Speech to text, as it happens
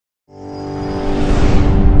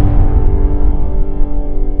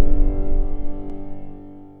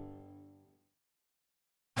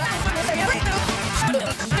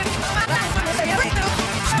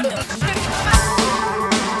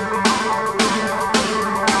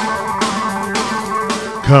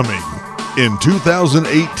Coming in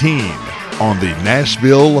 2018 on the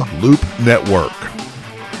Nashville Loop Network.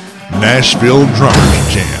 Nashville Drummer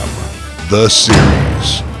Jam, the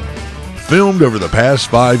series. Filmed over the past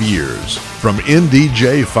 5 years, from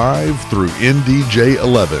NDJ 5 through NDJ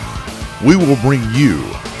 11, we will bring you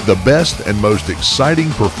the best and most exciting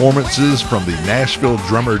performances from the Nashville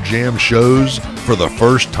Drummer Jam shows for the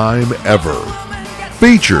first time ever.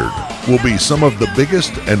 Featured will be some of the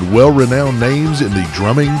biggest and well-renowned names in the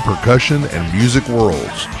drumming, percussion, and music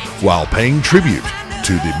worlds, while paying tribute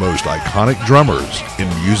to the most iconic drummers in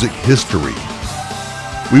music history.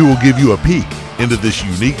 We will give you a peek into this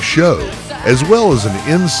unique show, as well as an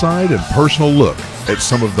inside and personal look at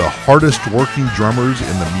some of the hardest working drummers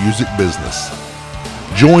in the music business.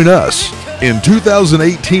 Join us in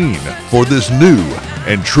 2018 for this new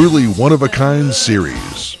and truly one-of-a-kind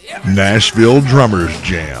series, Nashville Drummers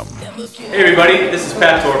Jam. Hey everybody, this is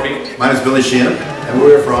Pat Torpy. Mine is Billy Sheehan, and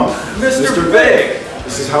we're from Mr. Big.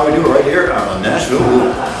 This is how we do it right here on Nashville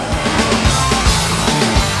Loop.